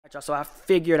So I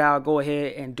figured I'll go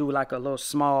ahead and do like a little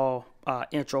small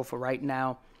intro for right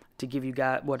now to give you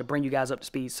guys, well, to bring you guys up to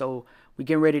speed. So we're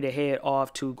getting ready to head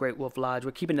off to Great Wolf Lodge.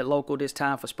 We're keeping it local this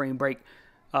time for spring break,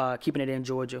 keeping it in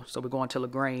Georgia. So we're going to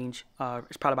LaGrange.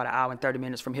 It's probably about an hour and 30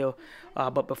 minutes from here.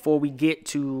 But before we get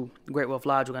to Great Wolf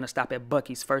Lodge, we're going to stop at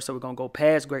Buc-ee's first. So we're going to go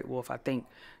past Great Wolf, I think,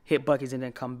 hit Buc-ee's, and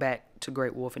then come back to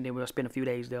Great Wolf, and then we'll spend a few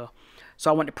days there.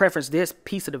 So I want to preference this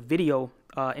piece of the video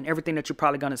and everything that you're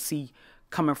probably going to see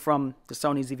coming from the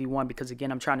Sony ZV-1, because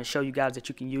again, I'm trying to show you guys that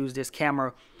you can use this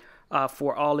camera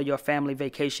for all of your family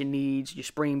vacation needs, your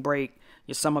spring break,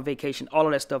 your summer vacation, all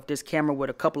of that stuff. This camera with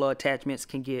a couple of attachments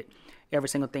can get every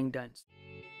single thing done.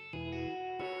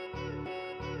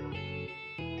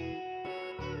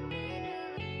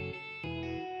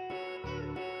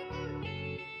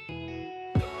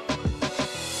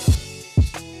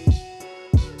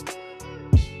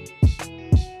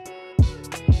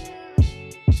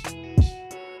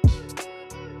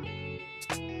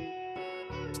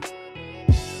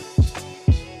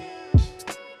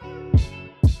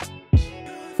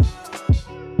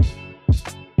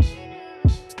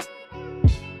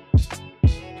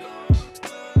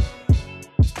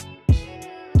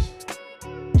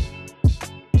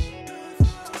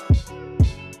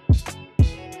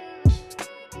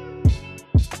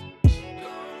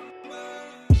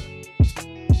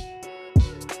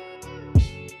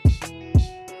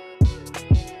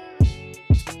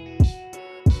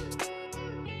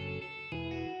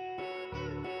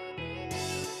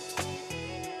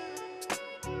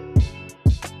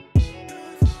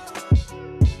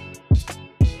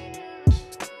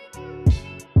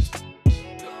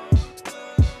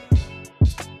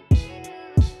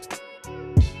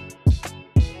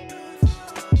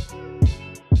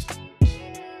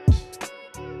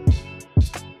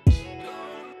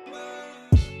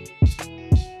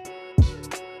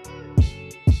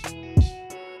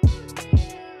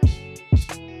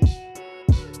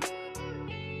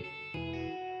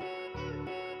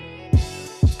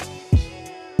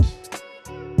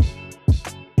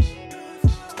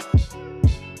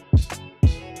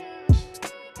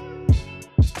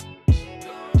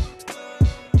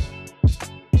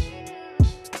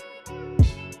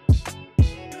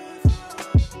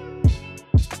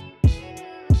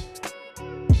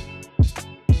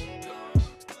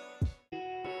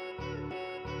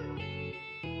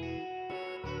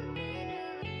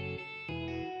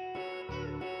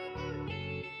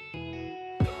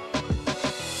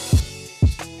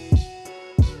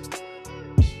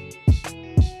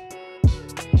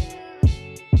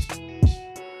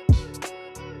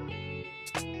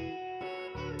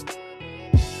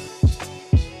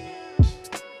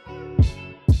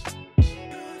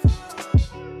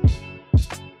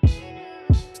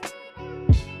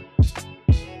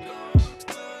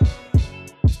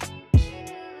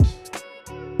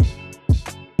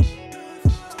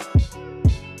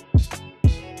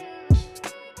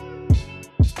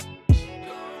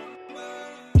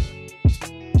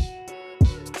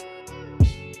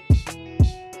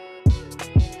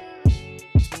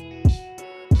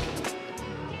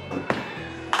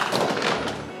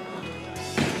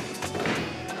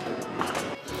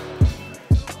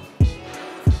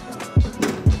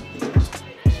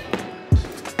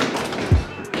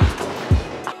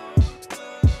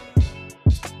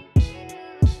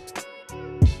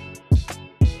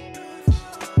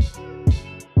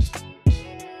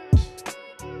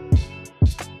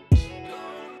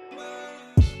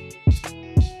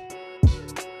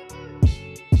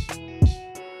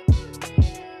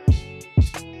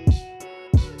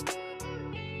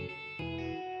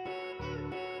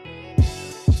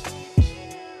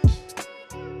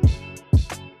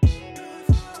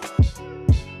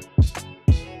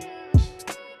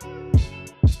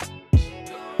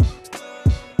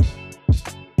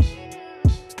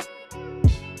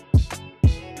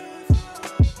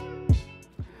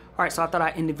 All right, so I thought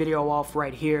I'd end the video off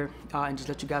right here and just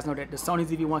let you guys know that the Sony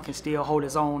ZV-1 can still hold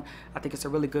its own. I think it's a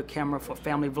really good camera for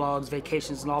family vlogs,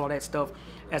 vacations, and all of that stuff,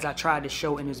 as I tried to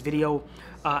show in this video.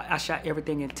 I shot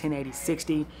everything in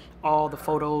 1080/60. All the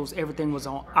photos, everything was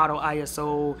on auto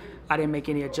ISO. I didn't make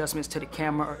any adjustments to the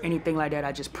camera or anything like that.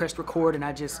 I just pressed record and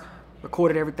I just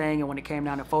recorded everything, and when it came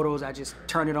down to photos, I just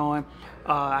turned it on.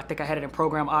 I think I had it in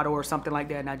program auto or something like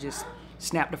that, and I just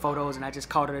snapped the photos and I just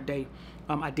called it a day.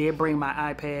 I did bring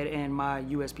my iPad and my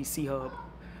USB-C hub.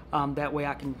 That way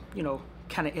I can, you know,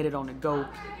 kind of edit on the go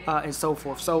and so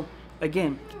forth. So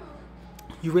again,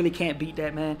 you really can't beat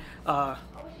that, man.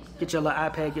 Get your little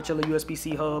iPad, get your little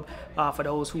USB-C hub for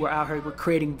those who are out here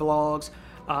creating vlogs.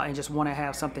 and just want to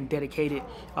have something dedicated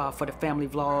for the family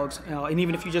vlogs. And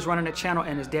even if you're just running a channel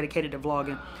and it's dedicated to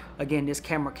vlogging, again, this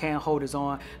camera can hold its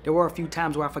own. There were a few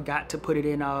times where I forgot to put it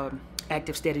in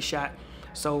active steady shot,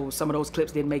 so some of those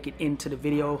clips didn't make it into the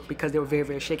video because they were very,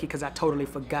 very shaky because I totally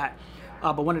forgot.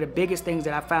 But one of the biggest things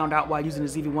that I found out while using the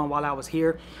ZV-1 while I was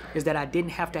here is that I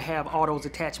didn't have to have all those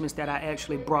attachments that I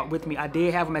actually brought with me. I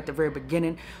did have them at the very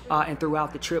beginning, and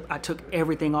throughout the trip I took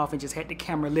everything off and just had the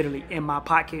camera literally in my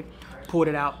pocket, pulled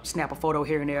it out, snap a photo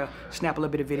here and there, snap a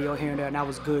little bit of video here and there, and I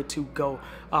was good to go.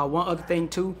 One other thing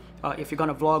too, if you're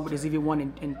gonna vlog with the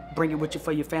ZV-1 and bring it with you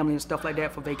for your family and stuff like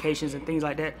that, for vacations and things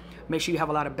like that, make sure you have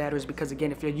a lot of batteries, because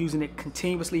again, if you're using it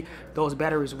continuously, those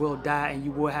batteries will die and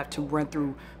you will have to run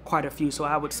through quite a few. So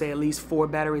I would say at least 4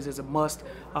 batteries is a must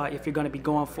if you're gonna be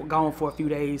gone for a few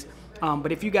days.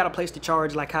 But if you got a place to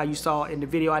charge, like how you saw in the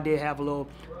video, I did have a little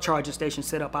charging station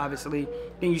set up, obviously,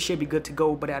 then you should be good to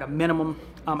go. But at a minimum,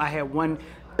 I had 1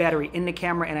 battery in the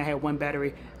camera and I had 1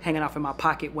 battery hanging off in my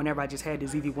pocket whenever I just had the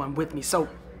ZV-1 with me. So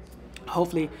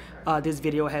hopefully this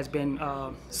video has been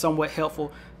somewhat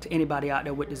helpful to anybody out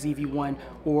there with the ZV-1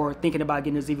 or thinking about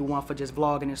getting the ZV-1 for just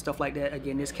vlogging and stuff like that.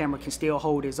 Again, this camera can still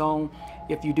hold its own.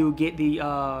 If you do get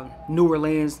the newer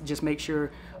lens, just make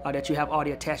sure that you have all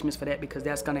the attachments for that, because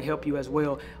that's going to help you as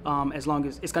well, as long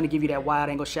as it's going to give you that wide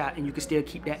angle shot and you can still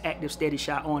keep that active steady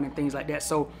shot on and things like that.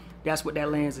 So that's what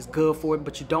that lens is good for,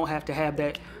 but you don't have to have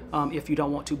that if you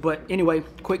don't want to. But anyway,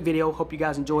 quick video. Hope you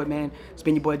guys enjoyed, man. It's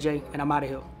been your boy Jay, and I'm out of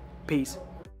here. Peace.